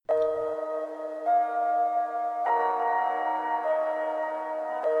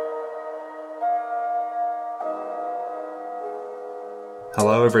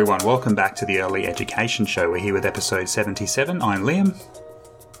Hello everyone, welcome back to the Early Education Show. We're here with episode 77. I'm Liam.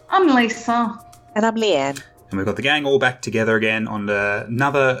 I'm Lisa. And I'm Leanne. And we've got the gang all back together again on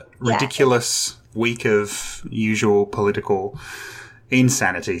another ridiculous week of usual political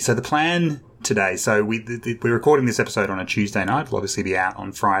insanity. So the plan today, we're recording this episode on a Tuesday night. It'll obviously be out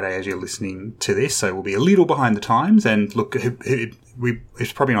on Friday as you're listening to this, so we'll be a little behind the times. And look,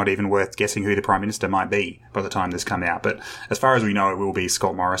 it's probably not even worth guessing who the Prime Minister might be by the time this comes out. But as far as we know, it will be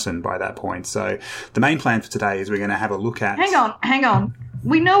Scott Morrison by that point. So the main plan for today is we're going to have a look at... Hang on.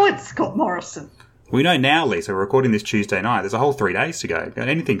 We know it's Scott Morrison. We know now, Lisa. We're recording this Tuesday night. There's a whole 3 days to go.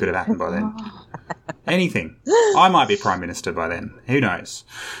 Anything could have happened by then. Anything. I might be Prime Minister by then. Who knows?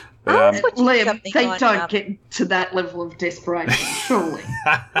 But, Liam, they don't get to that level of desperation, surely.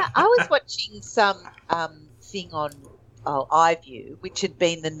 I was watching some thing on iView, which had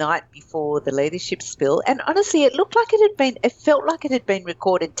been the night before the leadership spill, and honestly, it felt like it had been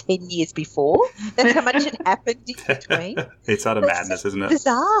recorded 10 years before. That's how much had happened in between. It's utter madness, isn't it?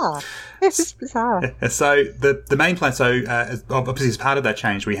 Bizarre. It's bizarre. So the main plan, obviously as part of that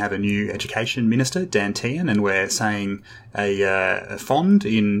change, we have a new Education Minister, Dan Tehan, and we're saying a fond,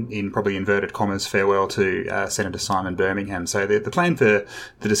 in probably inverted commas, farewell to Senator Simon Birmingham. So the plan for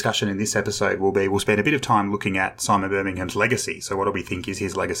the discussion in this episode will be, we'll spend a bit of time looking at Simon Birmingham's legacy. So what do we think is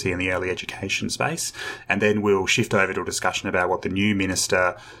his legacy in the early education space? And then we'll shift over to a discussion about what the new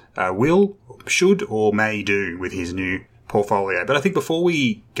minister will, should, or may do with his new portfolio. But I think before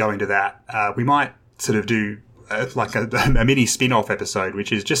we go into that, we might sort of do like a mini spin-off episode,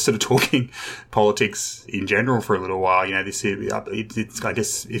 which is just sort of talking politics in general for a little while. You know, it's I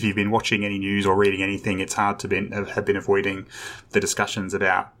guess if you've been watching any news or reading anything, it's hard to have been avoiding the discussions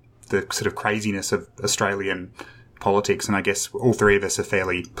about the sort of craziness of Australian politics. And I guess all three of us are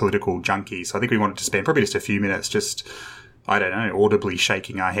fairly political junkies. So I think we wanted to spend probably just a few minutes just, I don't know, audibly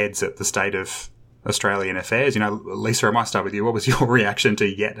shaking our heads at the state of Australian affairs. You know, Lisa, I might start with you. What was your reaction to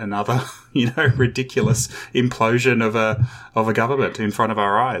yet another, ridiculous implosion of a government in front of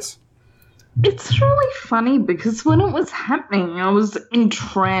our eyes? It's really funny because when it was happening, I was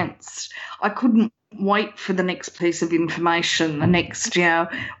entranced. I couldn't wait for the next piece of information, the next,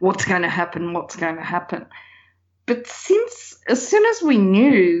 what's going to happen. But as soon as we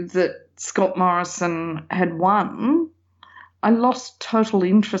knew that Scott Morrison had won, I lost total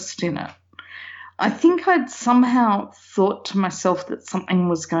interest in it. I think I'd somehow thought to myself that something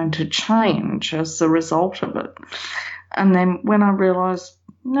was going to change as a result of it. And then when I realised,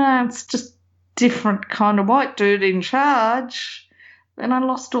 no, it's just different kind of white dude in charge, then I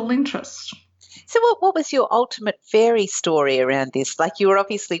lost all interest. So what was your ultimate fairy story around this? Like, you were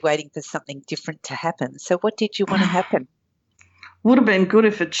obviously waiting for something different to happen. So what did you want to happen? Would have been good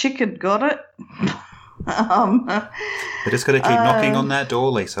if a chick had got it. They just got to keep knocking on that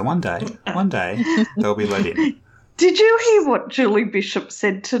door, Lisa. One day, they'll be let in. Did you hear what Julie Bishop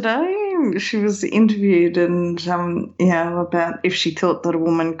said today? She was interviewed and, about if she thought that a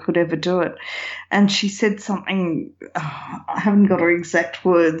woman could ever do it. And she said something, I haven't got her exact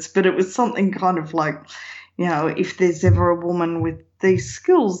words, but it was something kind of like, if there's ever a woman with these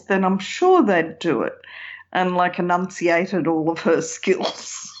skills, then I'm sure they'd do it. And enunciated all of her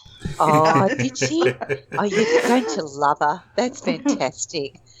skills. Oh, did she? Oh, you're going to love her. That's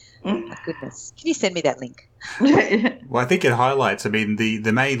fantastic. Oh, my goodness. Can you send me that link? Well, I think it highlights,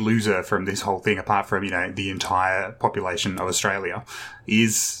 the main loser from this whole thing, apart from, the entire population of Australia,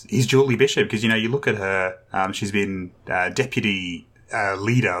 is Julie Bishop. Because, you look at her, she's been deputy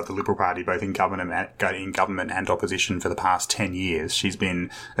leader of the Liberal Party, both in government and opposition for the past 10 years. She's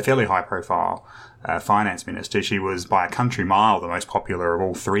been a fairly high-profile finance minister. She was by a country mile the most popular of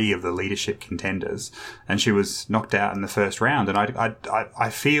all three of the leadership contenders, and she was knocked out in the first round. And I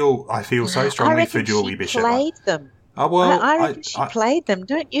feel so strongly for Julie Bishop. Played them. Oh, well, I reckon she played them,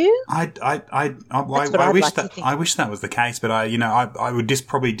 don't you? I wish that was the case, but I would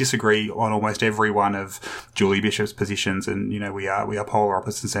probably disagree on almost every one of Julie Bishop's positions, and we are polar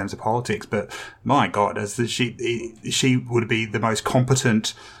opposites in terms of politics. But my God, she would be the most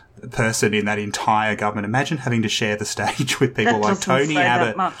competent person in that entire government. Imagine having to share the stage with people like Tony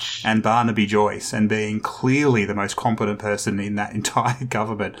Abbott and Barnaby Joyce, and being clearly the most competent person in that entire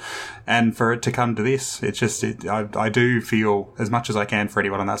government. And for it to come to this, I do feel, as much as I can for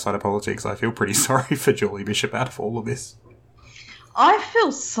anyone on that side of politics, I feel pretty sorry for Julie Bishop out of all of this. I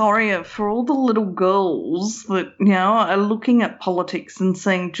feel sorrier for all the little girls that, are looking at politics and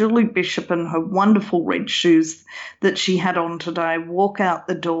seeing Julie Bishop and her wonderful red shoes that she had on today walk out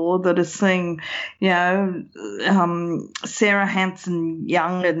the door, that are seeing, Sarah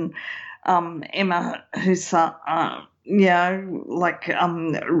Hanson-Young and Emma Hussein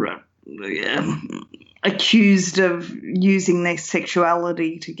accused of using their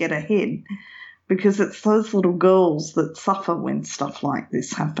sexuality to get ahead, because it's those little girls that suffer when stuff like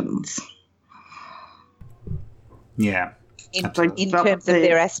this happens. Yeah. In terms of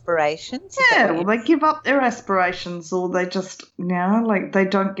their aspirations? Yeah, well, they give up their aspirations, or they just, they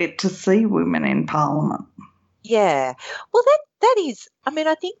don't get to see women in Parliament. Yeah. Well, that is,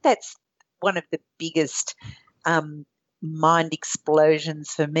 I think that's one of the biggest mind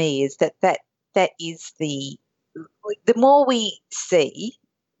explosions for me, is that is the more we see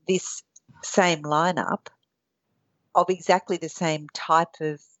this same lineup of exactly the same type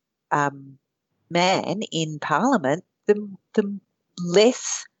of man in Parliament, the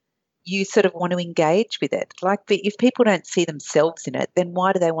less you sort of want to engage with it. Like, if people don't see themselves in it, then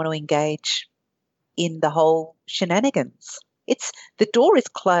why do they want to engage in the whole shenanigans? The door is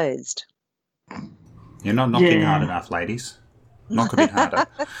closed. You're not knocking hard enough, ladies. Knock a bit harder.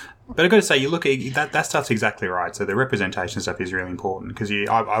 But I've got to say, you look at that stuff's exactly right. So the representation stuff is really important, because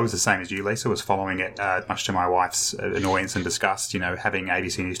I was the same as you, Lisa, was following it much to my wife's annoyance and disgust, having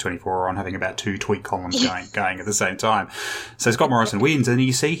ABC News 24 on, having about 2 tweet columns going at the same time. So Scott Morrison wins, and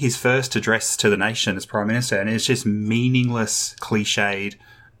you see his first address to the nation as Prime Minister, and it's just meaningless, cliched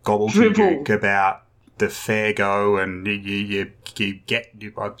gobbledygook about the fair go, and you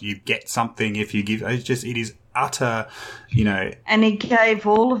get something if you give. It is utter, And he gave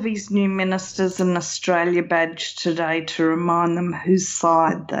all of his new ministers an Australia badge today to remind them whose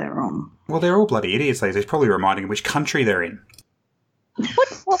side they're on. Well, they're all bloody idiots. He's probably reminding them which country they're in.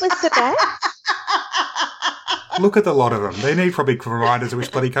 What was the badge? Look at the lot of them. They need probably reminders of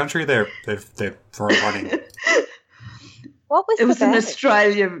which bloody country they're running. What was it? It was the badge? an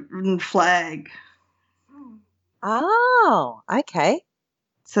Australian flag. Oh, okay.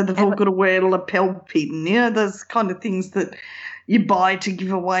 So they've all got to wear a lapel pin, those kind of things that you buy to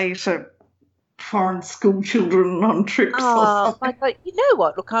give away to foreign school children on trips. Oh, my God. You know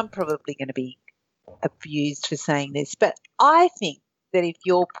what? Look, I'm probably going to be abused for saying this, but I think that if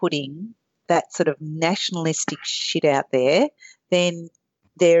you're putting that sort of nationalistic shit out there, then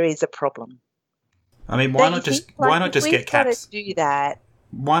there is a problem. Why not just get caps? Do that.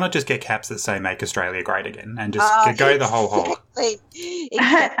 Why not just get caps that say "Make Australia Great Again" and just go the whole hog? Exactly.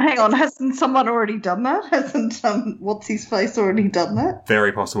 Hang on, hasn't someone already done that? Hasn't what's his face already done that?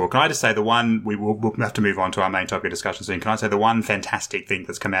 Very possible. Can I just say the one we'll have to move on to our main topic of discussion soon. Can I say the one fantastic thing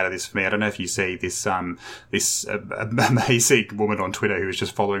that's come out of this for me? I don't know if you see this amazing woman on Twitter who was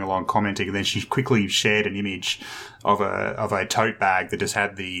just following along, commenting, and then she quickly shared an image of a tote bag that just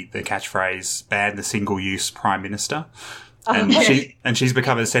had the catchphrase "Ban the single-use Prime Minister." And she's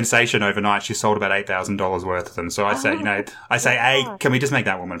become a sensation overnight. She sold about $8,000 worth of them. So I say, can we just make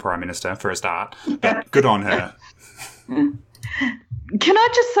that woman Prime Minister for a start? But good on her. Can I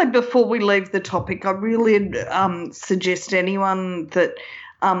just say before we leave the topic, I really suggest anyone that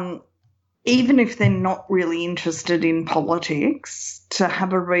even if they're not really interested in politics, to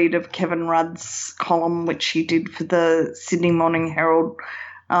have a read of Kevin Rudd's column, which he did for the Sydney Morning Herald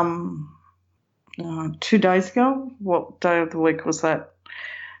 2 days ago. What day of the week was that?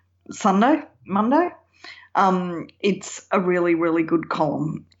 Monday? It's a really, really good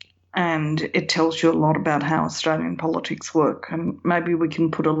column, and it tells you a lot about how Australian politics work, and maybe we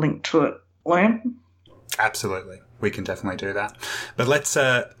can put a link to it, Liam? Absolutely. We can definitely do that. But let's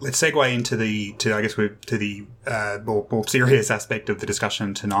segue into the more serious aspect of the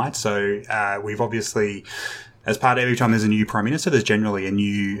discussion tonight. So we've obviously, as part of every time there's a new Prime Minister, there's generally a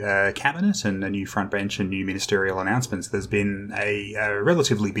new cabinet and a new front bench and new ministerial announcements. There's been a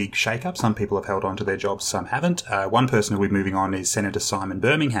relatively big shake-up. Some people have held on to their jobs, some haven't. One person who we're moving on is Senator Simon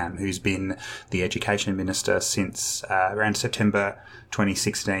Birmingham, who's been the Education Minister since around September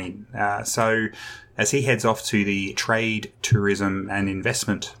 2016. So as he heads off to the trade, tourism and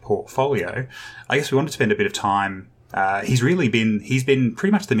investment portfolio, I guess we want to spend a bit of time. He's been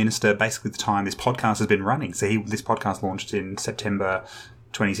pretty much the minister basically the time this podcast has been running. So this podcast launched in September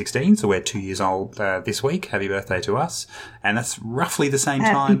 2016, so we're 2 years old this week. Happy birthday to us. And that's roughly the same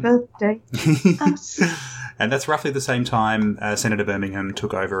time. Happy birthday us. And that's roughly the same time Senator Birmingham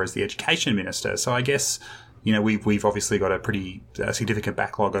took over as the Education Minister. So I guess, we've obviously got a pretty significant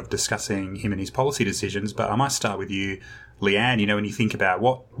backlog of discussing him and his policy decisions, but I might start with you, Leanne. When you think about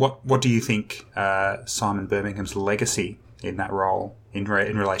what do you think Simon Birmingham's legacy in that role in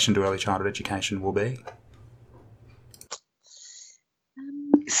relation to early childhood education will be?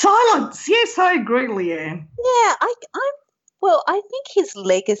 Silence. Yes, I agree, Leanne. Yeah, I think his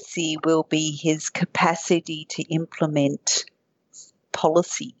legacy will be his capacity to implement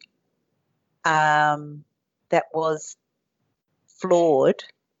policy. that was flawed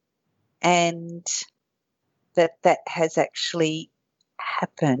and that has actually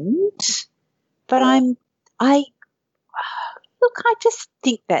happened. But I just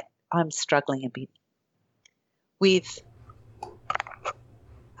think that I'm struggling a bit with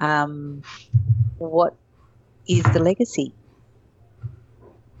what is the legacy.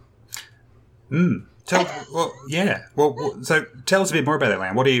 So tell us a bit more about that,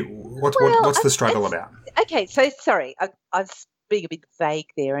 Lan. What's the struggle about? Okay, so sorry, I was being a bit vague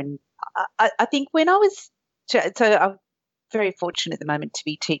there, and I think when I was I'm very fortunate at the moment to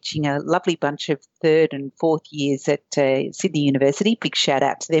be teaching a lovely bunch of third and fourth years at Sydney University. Big shout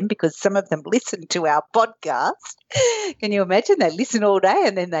out to them because some of them listen to our podcast. Can you imagine? They listen all day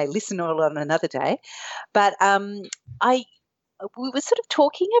and then they listen all on another day. But we were sort of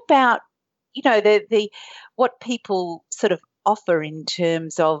talking about, the what people sort of offer in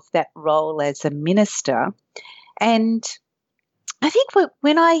terms of that role as a minister, and I think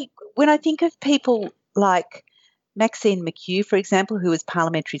when I think of people like Maxine McHugh, for example, who was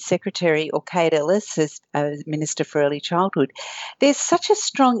Parliamentary Secretary, or Kate Ellis as Minister for Early Childhood, there's such a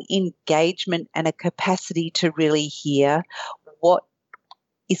strong engagement and a capacity to really hear what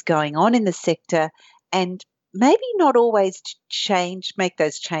is going on in the sector and maybe not always to make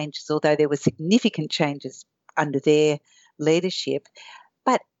those changes, although there were significant changes under their leadership,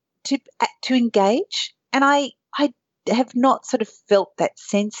 but to engage. And I have not sort of felt that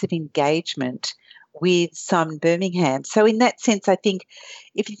sense of engagement with Simon Birmingham. So in that sense, I think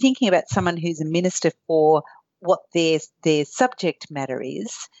if you're thinking about someone who's a minister for what their subject matter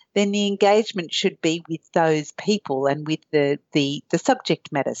is, then the engagement should be with those people and with the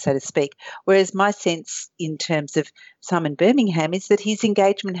subject matter, so to speak. Whereas my sense in terms of Simon Birmingham is that his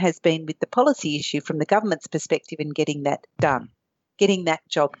engagement has been with the policy issue from the government's perspective in getting that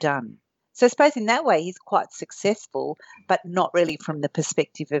job done. So I suppose in that way he's quite successful, but not really from the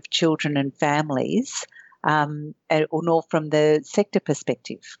perspective of children and families, or nor from the sector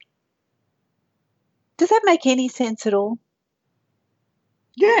perspective. Does that make any sense at all?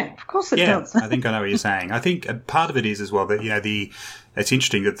 Yeah, of course it does. I think I know what you're saying. I think part of it is as well that it's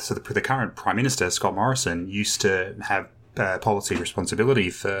interesting that the current Prime Minister Scott Morrison used to have policy responsibility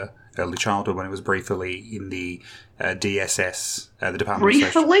for early childhood when it was briefly in the DSS, the Department of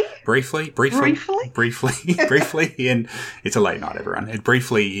Social... Briefly in... It's a late night, everyone.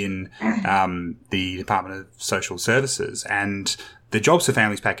 Briefly in the Department of Social Services, and the Jobs for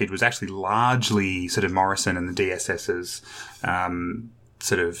Families package was actually largely sort of Morrison and the DSS's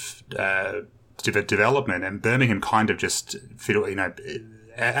development, and Birmingham kind of just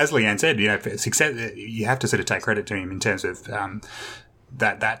as Leanne said, success. You have to sort of take credit to him in terms of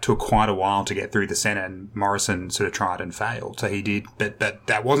that took quite a while to get through the Senate, and Morrison sort of tried and failed. So he did, but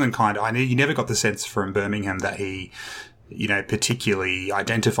that wasn't you never got the sense from Birmingham that he, particularly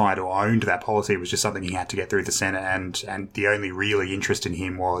identified or owned that policy. It was just something he had to get through the Senate, and the only really interest in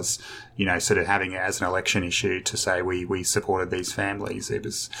him was, sort of having it as an election issue to say we supported these families. It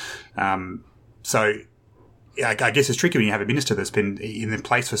was, so I guess it's tricky when you have a minister that's been in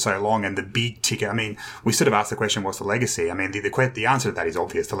place for so long, and the big ticket. I mean, we sort of asked the question, what's the legacy? I mean, the answer to that is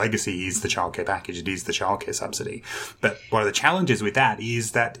obvious. The legacy is the childcare package. It is the childcare subsidy. But one of the challenges with that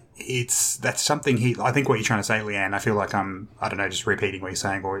is that that's something I think what you're trying to say, Leanne, I feel like just repeating what you're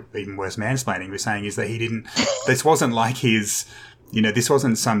saying, or even worse, mansplaining, you're saying is that this wasn't like his, this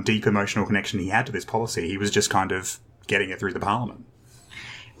wasn't some deep emotional connection he had to this policy. He was just kind of getting it through the Parliament.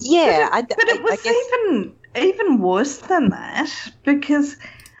 Yeah. But it was even worse than that, because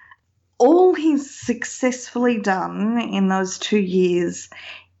all he's successfully done in those 2 years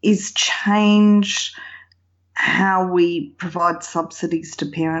is change how we provide subsidies to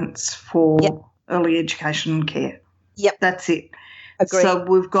parents for early education and care. Yep. That's it. Agreed. So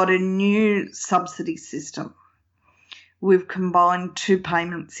we've got a new subsidy system. We've combined 2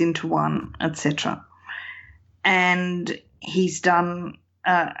 payments into one, etc. And he's done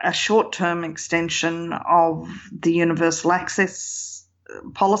a short-term extension of the universal access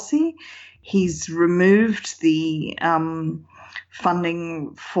policy. He's removed the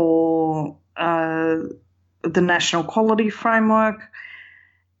funding for the National Quality Framework,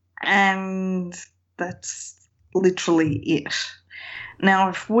 and that's literally it. Now,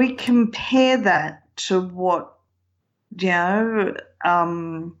 if we compare that to what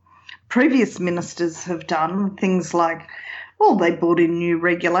previous ministers have done, things like, well, they brought in new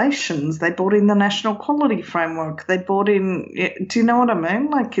regulations. They brought in the National Quality Framework. They brought in. Do you know what I mean?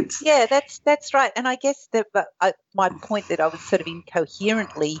 Like it's. Yeah, that's right. And I guess my point that I was sort of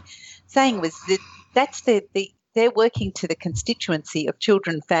incoherently saying was that they're working to the constituency of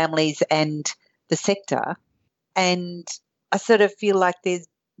children, families, and the sector, And I sort of feel like there's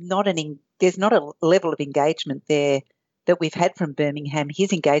not a level of engagement there that we've had from Birmingham.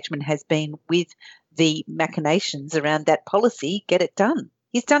 His engagement has been with the machinations around that policy. Get it done.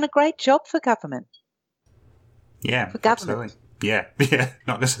 He's done a great job for government. Yeah, for government. Absolutely. Yeah,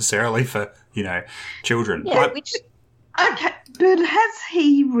 not necessarily for, children. Yeah, Okay, but has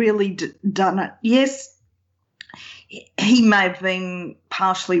he really done it? Yes, he may have been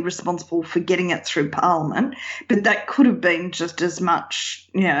partially responsible for getting it through Parliament, but that could have been just as much,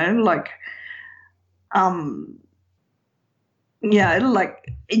 who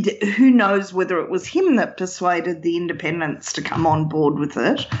knows whether it was him that persuaded the independents to come on board with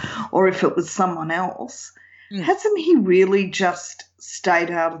it or if it was someone else. Hasn't he really just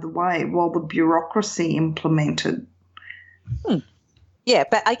stayed out of the way while the bureaucracy implemented? Yeah,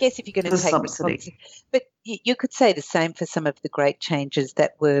 but I guess if you're going to take subsidy. But you could say the same for some of the great changes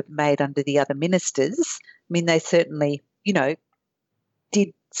that were made under the other ministers. I mean, they certainly,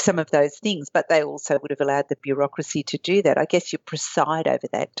 did some of those things, but they also would have allowed the bureaucracy to do that. I guess you preside over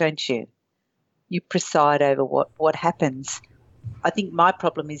that, don't you? You preside over what happens. I think my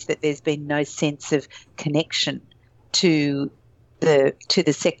problem is that there's been no sense of connection to the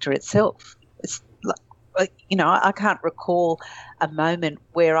sector itself. It's like, I can't recall a moment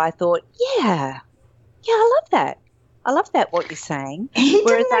where I thought, yeah, I love that. I love that, what you're saying. He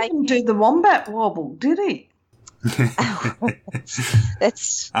didn't even do the wombat wobble, did he?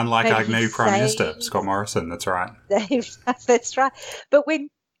 That's unlike our new Prime Minister, Scott Morrison. That's right. That's right. But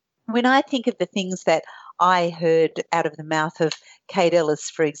when I think of the things that I heard out of the mouth of Kate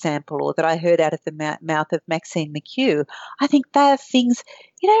Ellis, for example, or that I heard out of the mouth of Maxine McHugh, I think they are things,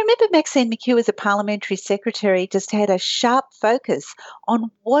 remember Maxine McHugh as a parliamentary secretary just had a sharp focus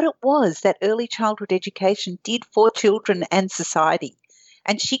on what it was that early childhood education did for children and society.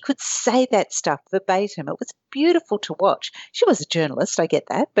 And she could say that stuff verbatim. It was beautiful to watch. She was a journalist, I get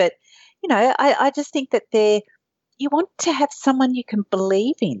that. But, I just think that you want to have someone you can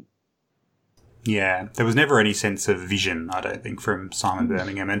believe in. Yeah, there was never any sense of vision, I don't think, from Simon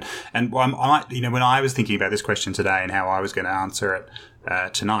Birmingham. And I might, when I was thinking about this question today and how I was going to answer it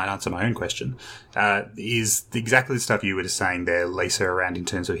tonight, answer my own question, is exactly the stuff you were just saying there, Lisa, around in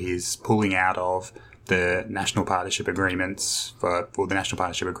terms of his pulling out of the National Partnership Agreements the National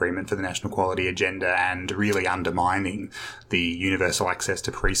Partnership Agreement for the National Quality Agenda and really undermining the universal access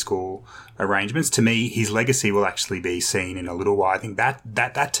to preschool arrangements. To me, his legacy will actually be seen in a little while. I think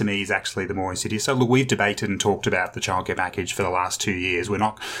that to me is actually the more insidious. So look, we've debated and talked about the childcare package for the last 2 years.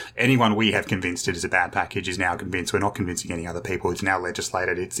 Anyone we have convinced it is a bad package is now convinced. We're not convincing any other people. It's now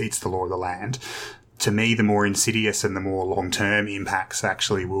legislated. It's the law of the land. To me, the more insidious and the more long-term impacts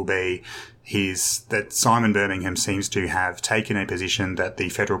actually will be that Simon Birmingham seems to have taken a position that the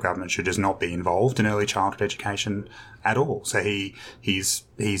federal government should just not be involved in early childhood education at all. So he's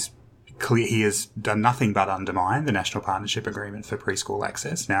clear, he has done nothing but undermine the National Partnership Agreement for preschool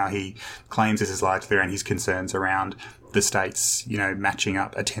access. Now he claims this is largely around his concerns around the states, matching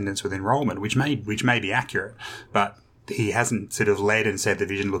up attendance with enrolment, which may be accurate, but he hasn't sort of led and said the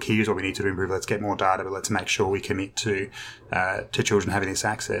vision, look, here's what we need to improve, let's get more data, but let's make sure we commit to children having this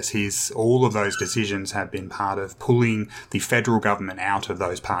access. All of those decisions have been part of pulling the federal government out of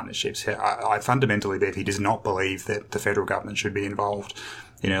those partnerships. I fundamentally believe he does not believe that the federal government should be involved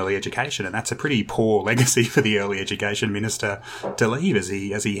in early education, and that's a pretty poor legacy for the early education minister to leave as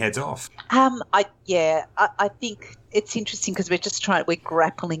he heads off. I think it's interesting because we're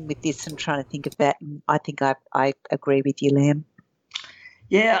grappling with this and trying to think of that, and I think I agree with you, Lam.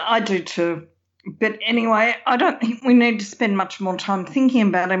 Yeah, I do too. But anyway, I don't think we need to spend much more time thinking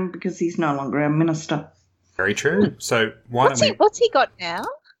about him because he's no longer our minister. Very true. So what's he got now?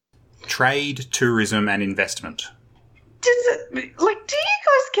 Trade, tourism, and investment. Do you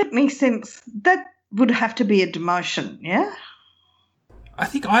guys get any sense that would have to be a demotion, yeah? I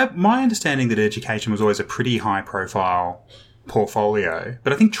think my understanding that education was always a pretty high-profile portfolio,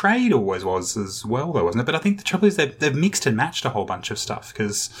 but I think trade always was as well, though, wasn't it? But I think the trouble is they've mixed and matched a whole bunch of stuff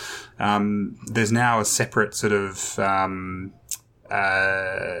because there's now a separate sort of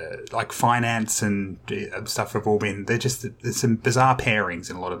like finance and stuff have all been. There's some bizarre pairings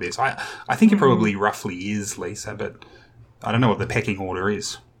in a lot of this. I think it probably roughly is, Lisa, but I don't know what the pecking order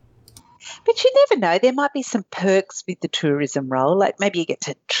is. But you never know. There might be some perks with the tourism role. Like maybe you get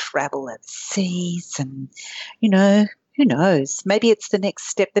to travel overseas and, who knows? Maybe it's the next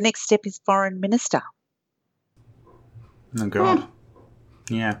step. The next step is foreign minister. Oh, God.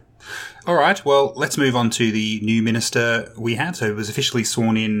 Yeah. All right. Well, let's move on to the new minister we have. So he was officially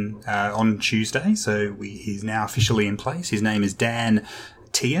sworn in on Tuesday. So he's now officially in place. His name is Dan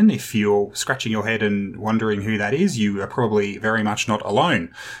Tehan. If you're scratching your head and wondering who that is, you are probably very much not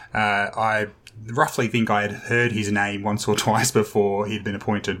alone. I roughly think I had heard his name once or twice before he'd been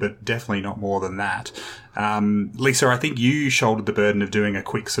appointed, but definitely not more than that. Lisa, I think you shouldered the burden of doing a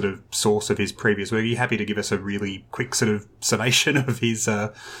quick sort of source of his previous work. Are you happy to give us a really quick sort of summation of his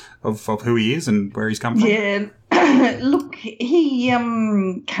of who he is and where he's come from? Yeah. Look, he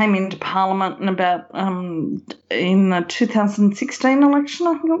came into Parliament in the 2016 election,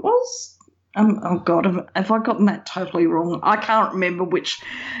 I think it was. Oh, God, have I gotten that totally wrong? I can't remember which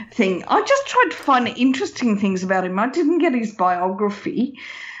thing. I just tried to find interesting things about him. I didn't get his biography.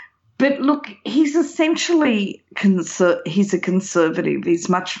 But, look, he's essentially he's a conservative. He's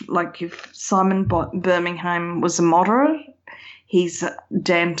much like if Simon Birmingham was a moderate, he's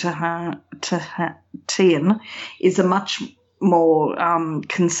Dan Tehan is a much more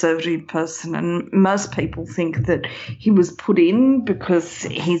conservative person, and most people think that he was put in because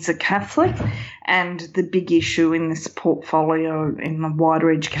he's a Catholic, and the big issue in this portfolio, in the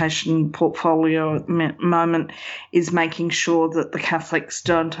wider education portfolio at the moment, is making sure that the Catholics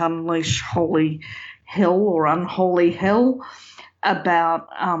don't unleash holy hell or unholy hell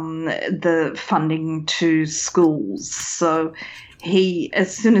about the funding to schools. So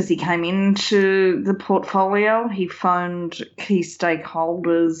as soon as he came into the portfolio, he phoned key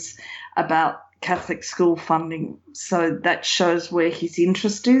stakeholders about Catholic school funding. So that shows where his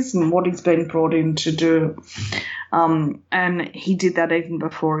interest is and what he's been brought in to do. And he did that even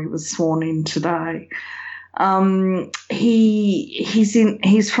before he was sworn in today.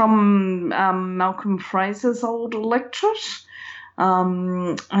 He's from Malcolm Fraser's old electorate.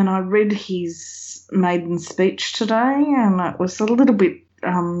 And I read his maiden speech today, and it was a little bit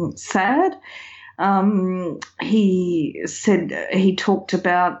sad. He talked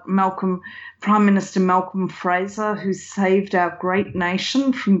about Prime Minister Malcolm Fraser, who saved our great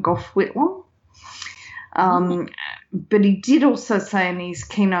nation from Gough Whitlam. But he did also say in his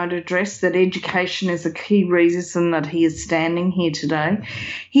keynote address that education is a key reason that he is standing here today.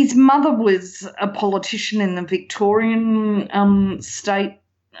 His mother was a politician in the Victorian state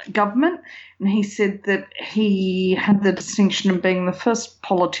government, and he said that he had the distinction of being the first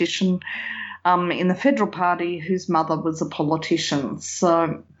politician in the Federal Party whose mother was a politician.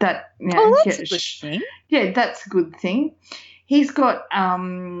 So that, that's a good thing. Yeah, that's a good thing. He's got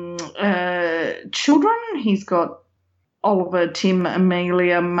children. He's got Oliver, Tim,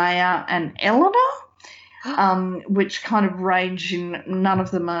 Amelia, Maya, and Eleanor, which kind of range in. None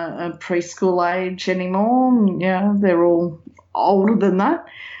of them are preschool age anymore. Yeah, they're all older than that.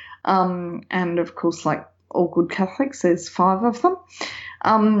 And of course, like all good Catholics, there's 5 of them.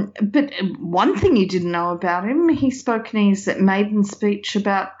 But one thing you didn't know about him, he spoke in his maiden speech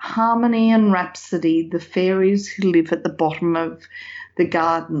about harmony and rhapsody, the fairies who live at the bottom of the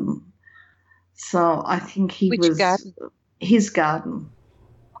garden. So I think Which garden? His garden.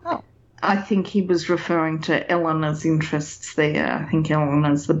 Oh. I think he was referring to Eleanor's interests there. I think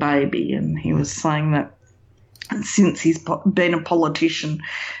Eleanor's the baby, and he was saying that since he's been a politician,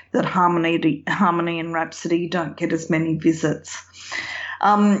 that harmony and rhapsody don't get as many visits.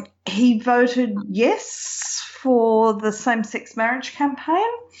 He voted yes for the same-sex marriage campaign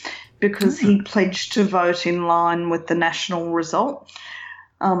because he pledged to vote in line with the national result,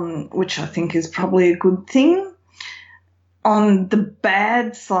 which I think is probably a good thing. On the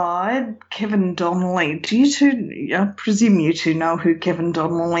bad side, Kevin Donnelly. I presume you two know who Kevin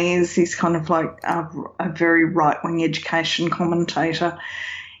Donnelly is. He's kind of like a very right-wing education commentator.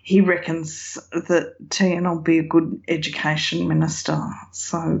 He reckons that Tehan will be a good education minister.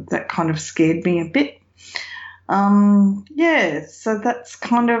 So that kind of scared me a bit. So that's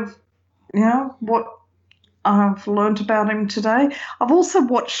kind of, what I've learnt about him today. I've also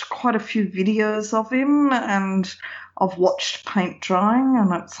watched quite a few videos of him, and I've watched paint drying,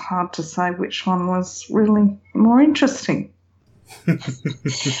 and it's hard to say which one was really more interesting. Well,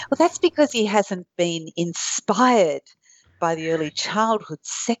 that's because he hasn't been inspired by the early childhood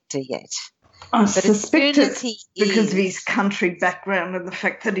sector yet. I suspect it's because of his country background and the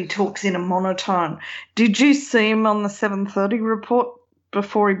fact that he talks in a monotone. Did you see him on the 7:30 report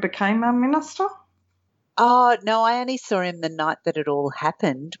before he became our minister? Oh, no, I only saw him the night that it all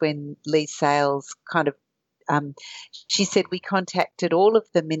happened when Lee Sales kind of she said we contacted all of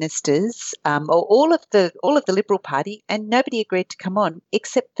the ministers, or all of the Liberal Party, and nobody agreed to come on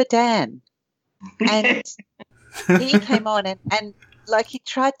except for Dan. And he came on and like he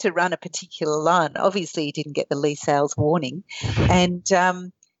tried to run a particular line. Obviously, he didn't get the Lee Sales warning, and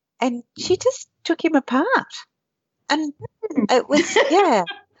she just took him apart. And it was I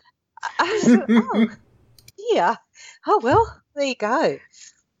thought, oh well. There you go.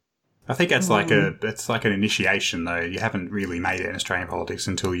 I think it's like an initiation, though. You haven't really made it in Australian politics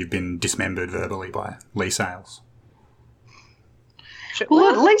until you've been dismembered verbally by Lee Sales.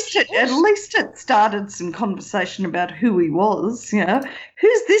 Well, at least it started some conversation about who he was. You know,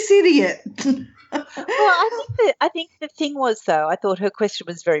 who's this idiot? Well, I think the thing was, though, I thought her question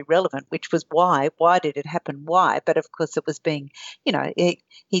was very relevant, which was why? Why did it happen? Why? But of course, it was being,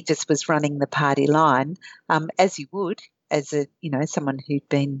 he just was running the party line, as you would, as someone who'd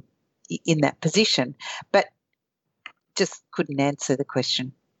been in that position, but just couldn't answer the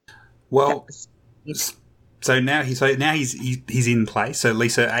question. Well, so now he's in place. So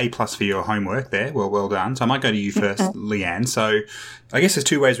Lisa, A+ for your homework there. Well done. So I might go to you first, Leanne. So I guess there's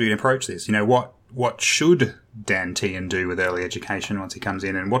two ways we can approach this. What should Dan Tehan do with early education once he comes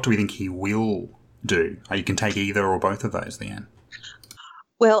in, and what do we think he will do? You can take either or both of those, Leanne.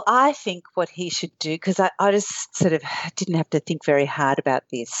 Well, I think what he should do, because I just sort of didn't have to think very hard about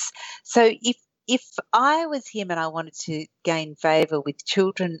this. So if I was him and I wanted to gain favour with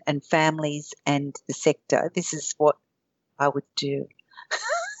children and families and the sector, this is what I would do.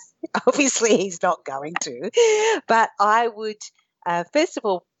 Obviously, he's not going to, but I would, first of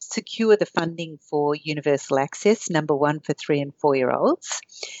all, secure the funding for universal access, number one, for 3 and 4-year-olds.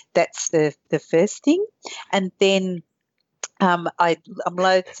 That's the first thing. And then I'm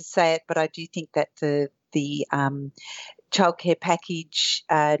loath to say it, but I do think that the childcare package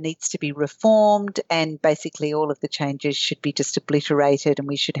needs to be reformed, and basically all of the changes should be just obliterated, and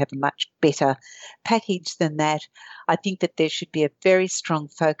we should have a much better package than that. I think that there should be a very strong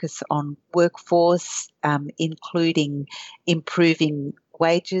focus on workforce, including improving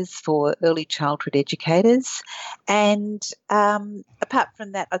wages for early childhood educators. And apart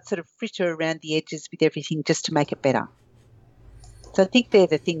from that, I'd sort of fritter around the edges with everything just to make it better. So I think they're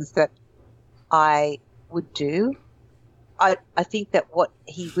the things that I would do. I think that what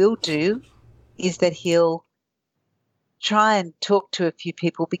he will do is that he'll try and talk to a few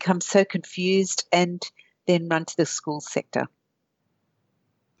people, become so confused, and then run to the school sector.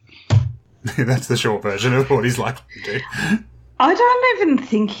 That's the short version of what he's likely to do. I don't even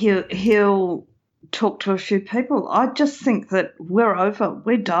think he'll talk to a few people. I just think that we're over.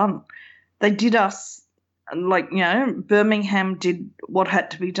 We're done. They did us. Birmingham did what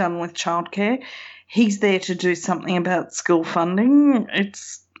had to be done with childcare. He's there to do something about school funding.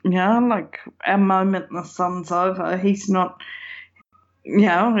 It's, our moment in the sun's over. He's not,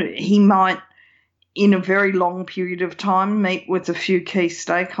 he might, in a very long period of time, meet with a few key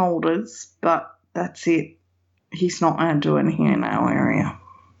stakeholders, but that's it. He's not going to do anything in our area.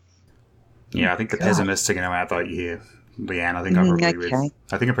 Yeah, I think the pessimists are going to outvote you here, Leanne. I think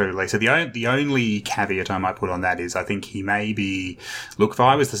I probably with Lisa. The only caveat I might put on that is I think he may be. Look, if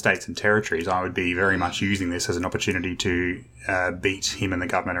I was the states and territories, I would be very much using this as an opportunity to beat him and the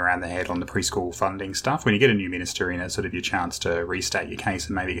government around the head on the preschool funding stuff. When you get a new minister in, it's sort of your chance to restate your case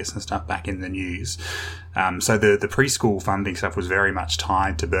and maybe get some stuff back in the news. So the preschool funding stuff was very much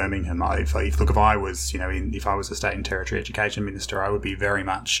tied to Birmingham. If I was, if I was a state and territory education minister, I would be very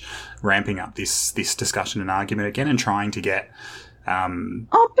much ramping up this discussion and argument again and trying to get.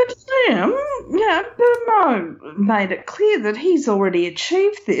 But Sam, Burmo made it clear that he's already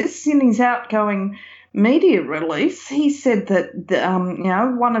achieved this in his outgoing media release. He said that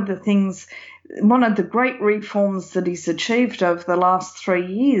one of the great reforms that he's achieved over the last 3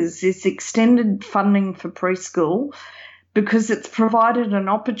 years is extended funding for preschool, because it's provided an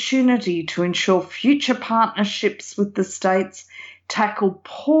opportunity to ensure future partnerships with the states tackle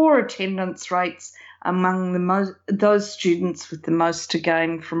poor attendance rates among those students with the most to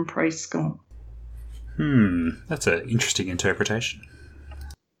gain from preschool. That's an interesting interpretation.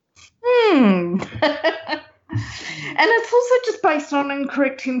 And it's also just based on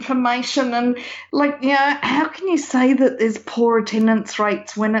incorrect information, and how can you say that there's poor attendance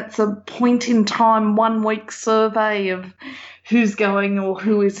rates when it's a point in time 1 week survey of who's going or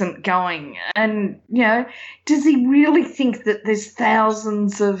who isn't going? And does he really think that there's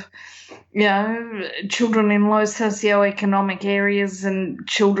thousands of children in low socioeconomic areas and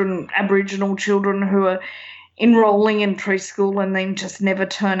Aboriginal children who are enrolling in preschool and then just never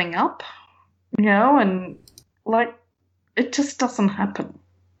turning up? It just doesn't happen.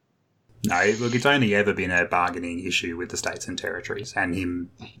 No, look, it's only ever been a bargaining issue with the states and territories and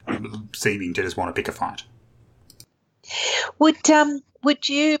him seeming to just want to pick a fight. Would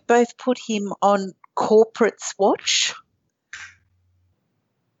you both put him on corporate's watch?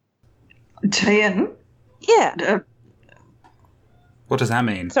 Tehan? Yeah. What does that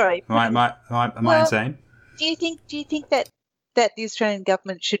mean? Sorry. Am I insane? Do you think that the Australian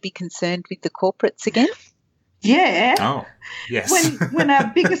government should be concerned with the corporates again? Yeah. Oh, yes. When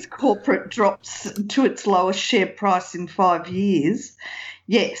our biggest corporate drops to its lowest share price in 5 years,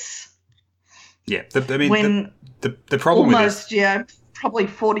 yes. Yeah, the problem almost, with this... probably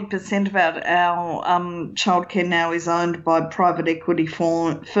 40% of our childcare now is owned by private equity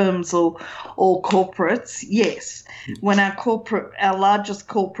firms or corporates. Yes, when our largest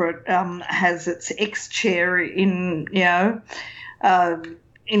corporate has its ex-chair in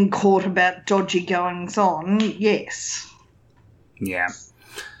court about dodgy goings on, yes. Yeah.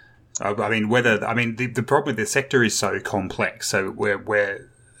 The problem with the sector is so complex. So we're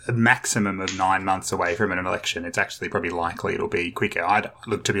a maximum of 9 months away from an election. It's actually probably likely it'll be quicker.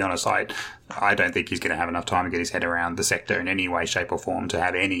 To be honest, I don't think he's going to have enough time to get his head around the sector in any way, shape or form to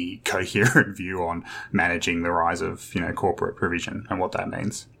have any coherent view on managing the rise of, corporate provision and what that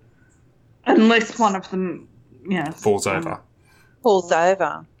means. Unless one of them, falls over.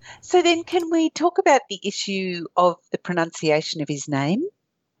 So then can we talk about the issue of the pronunciation of his name?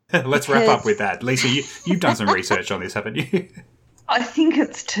 Let's wrap up with that. Lisa, you've done some research on this, haven't you? I think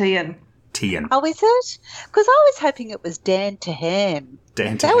it's Tehan. Tehan. Oh, is it? Because I was hoping it was Dan-Tehan.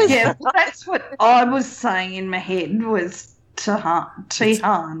 Dan-Tehan. Yeah, well, that's what I was saying in my head was Tehan.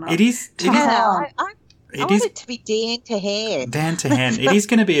 It is. I want it to be Dan-Tehan. Dan-Tehan. It is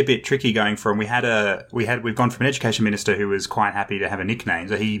going to be a bit tricky going from. We've gone from an education minister who was quite happy to have a nickname.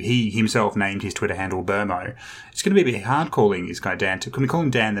 So he himself named his Twitter handle Burmo. It's going to be a bit hard calling this guy Dan. Can we call him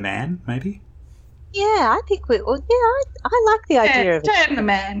Dan the Man? Maybe. Yeah, I think I like the idea of it. Dan the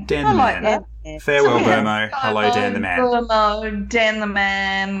Man. Dan the Man. That. Farewell, Burmo. Hello, Dan the Man. Burmo, Dan the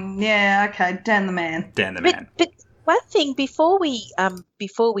Man. Yeah, okay, Dan the Man. Dan the Man. But one thing before we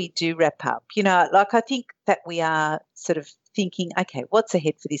do wrap up, I think that we are sort of thinking, okay, what's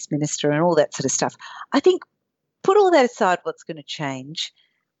ahead for this minister and all that sort of stuff. I think put all that aside, what's going to change.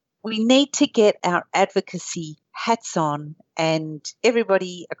 We need to get our advocacy hats on and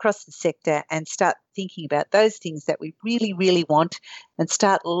everybody across the sector and start thinking about those things that we really, really want and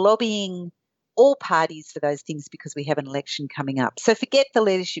start lobbying all parties for those things because we have an election coming up. So forget the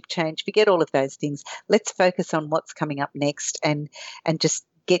leadership change, forget all of those things. Let's focus on what's coming up next and just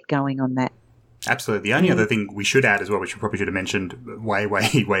get going on that. Absolutely. The only other thing we should add as well, which we probably should have mentioned way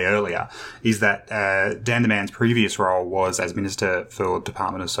earlier, is that Dan the Man's previous role was as Minister for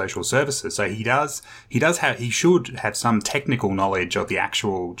Department of Social Services. So he should have some technical knowledge of the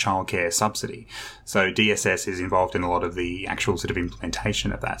actual childcare subsidy. So DSS is involved in a lot of the actual sort of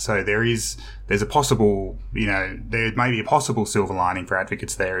implementation of that. So there's a possible, there may be a possible silver lining for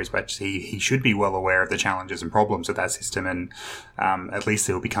advocates there, is that he should be well aware of the challenges and problems of that system, and at least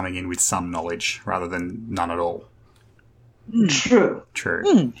he'll be coming in with some knowledge rather than none at all. True.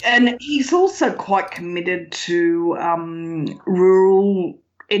 And he's also quite committed to rural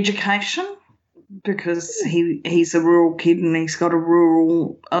education because he's a rural kid and he's got a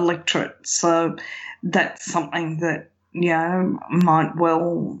rural electorate. So that's something that, might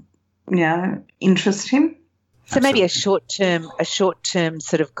well, interest him. So maybe a short-term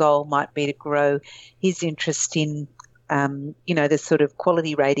sort of goal might be to grow his interest in the sort of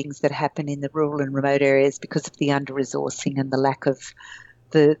quality ratings that happen in the rural and remote areas because of the under-resourcing and the lack of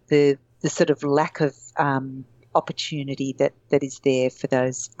the sort of lack of opportunity that is there for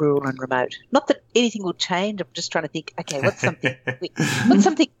those rural and remote. Not that anything will change. I'm just trying to think, okay, what's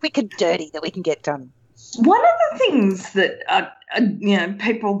something quick and dirty that we can get done? One of the things that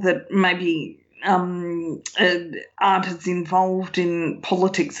people that maybe aren't as involved in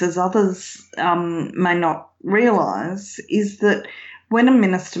politics as others may not realise is that when a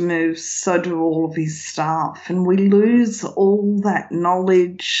minister moves, so do all of his staff, and we lose all that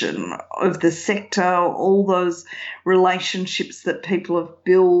knowledge of the sector, all those relationships that people have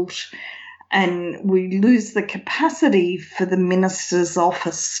built, and we lose the capacity for the minister's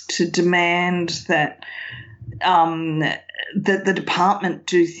office to demand that that the department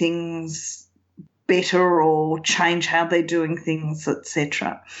do things better or change how they're doing things,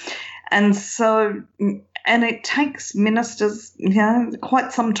 etc. And so, and it takes ministers,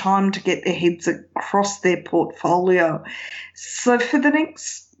 quite some time to get their heads across their portfolio. So for the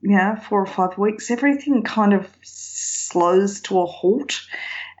next, 4 or 5 weeks, everything kind of slows to a halt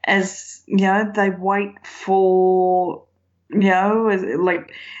as, they wait for, the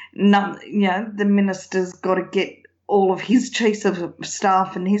minister's got to get all of his chiefs of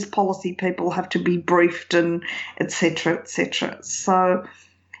staff and his policy people have to be briefed and et cetera, et cetera. So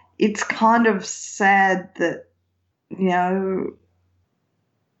it's kind of sad that, you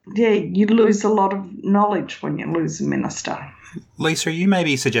lose a lot of knowledge when you lose a minister. Lisa, are you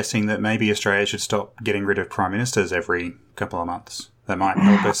maybe suggesting that maybe Australia should stop getting rid of prime ministers every couple of months? That might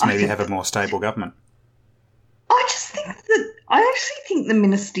help us maybe have a more stable government. actually think the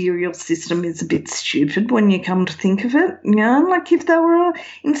ministerial system is a bit stupid when you come to think of it. You know, like if they were,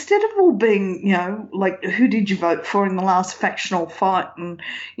 instead of all being, you know, like who did you vote for in the last factional fight and,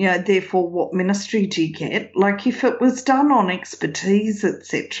 you know, therefore what ministry do you get? Like if it was done on expertise,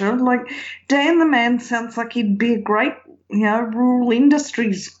 etc. Like Dan the man sounds like he'd be a great, you know, rural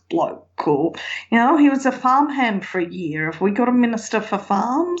industries bloke. Or, you know, he was a farmhand for a year. If we got a minister for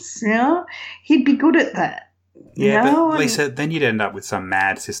farms, you know, he'd be good at that. Yeah, you know? but Lisa, then you'd end up with some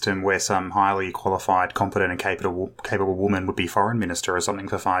mad system where some highly qualified, competent and capable woman would be foreign minister or something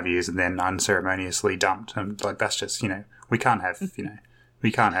for 5 years and then unceremoniously dumped. And like that's just, you know, we can't have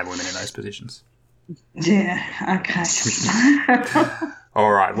women in those positions. Yeah, okay.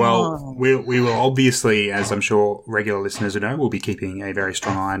 All right. Well, we will obviously, as I'm sure regular listeners will know, we'll be keeping a very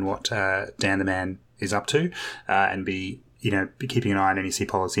strong eye on what Dan the Man is up to, and be keeping an eye on NEC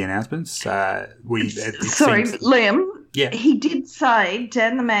policy announcements. Sorry, Liam. Yeah. He did say,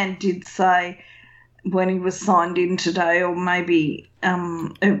 Dan the Man did say when he was signed in today, or maybe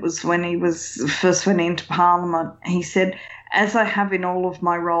it was when he was first went into Parliament, he said, as I have in all of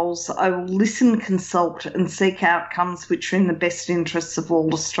my roles, I will listen, consult and seek outcomes which are in the best interests of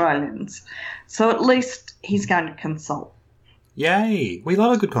all Australians. So at least he's going to consult. Yay. We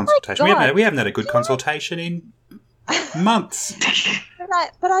love a good consultation. We haven't had a good consultation in months.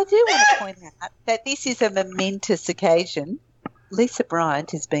 But I do want to point out that this is a momentous occasion. Lisa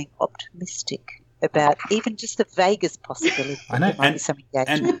Bryant is being optimistic about even just the vaguest possibility. I know,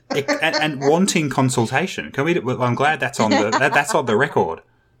 and wanting consultation. Can we? Well, I'm glad that's on the record.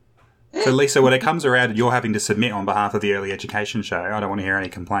 So, Lisa, when it comes around and you're having to submit on behalf of the Early Education Show, I don't want to hear any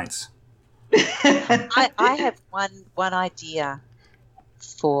complaints. I have one idea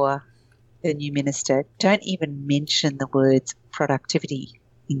for the new minister. Don't even mention the words productivity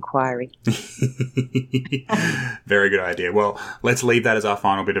inquiry. Very good idea. Well, let's leave that as our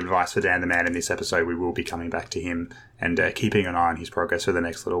final bit of advice for Dan the Man in this episode. We will be coming back to him and keeping an eye on his progress for the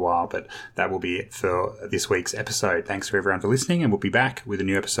next little while, but that will be it for this week's episode. Thanks for everyone for listening, and we'll be back with a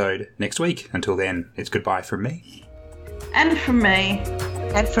new episode next week. Until then, it's goodbye from me. And from me.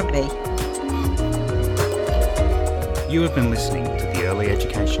 And from me. You have been listening to The Early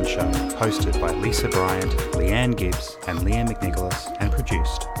Education Show, hosted by Lisa Bryant, Leanne Gibbs and Liam McNicholas, and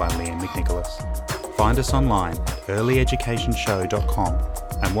produced by Liam McNicholas. Find us online at earlyeducationshow.com,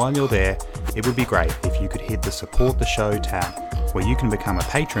 and while you're there, it would be great if you could hit the Support the Show tab, where you can become a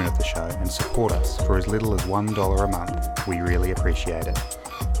patron of the show and support us for as little as $1 a month. We really appreciate it.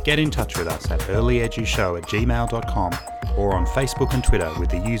 Get in touch with us at earlyeducationshow@gmail.com or on Facebook and Twitter with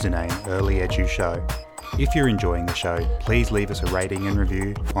the username earlyeducationshow. If you're enjoying the show, please leave us a rating and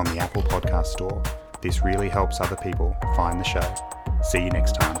review on the Apple Podcast Store. This really helps other people find the show. See you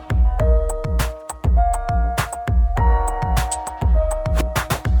next time.